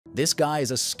This guy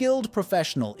is a skilled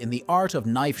professional in the art of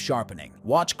knife sharpening.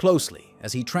 Watch closely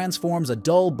as he transforms a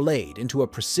dull blade into a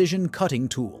precision cutting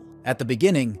tool. At the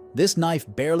beginning, this knife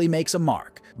barely makes a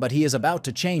mark, but he is about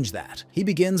to change that. He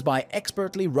begins by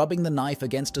expertly rubbing the knife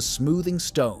against a smoothing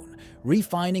stone,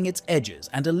 refining its edges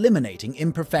and eliminating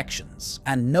imperfections.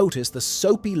 And notice the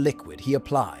soapy liquid he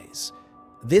applies.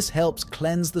 This helps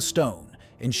cleanse the stone,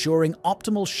 ensuring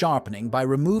optimal sharpening by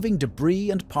removing debris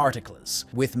and particles.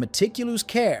 With meticulous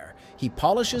care, he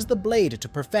polishes the blade to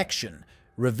perfection,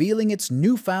 revealing its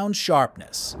newfound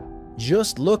sharpness.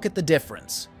 Just look at the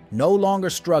difference. No longer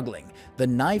struggling, the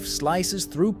knife slices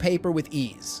through paper with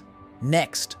ease.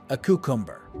 Next, a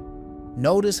cucumber.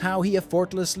 Notice how he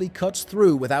effortlessly cuts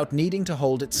through without needing to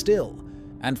hold it still.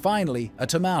 And finally, a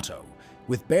tomato.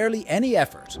 With barely any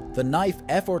effort, the knife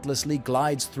effortlessly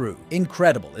glides through.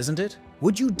 Incredible, isn't it?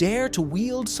 Would you dare to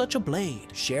wield such a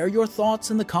blade? Share your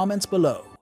thoughts in the comments below.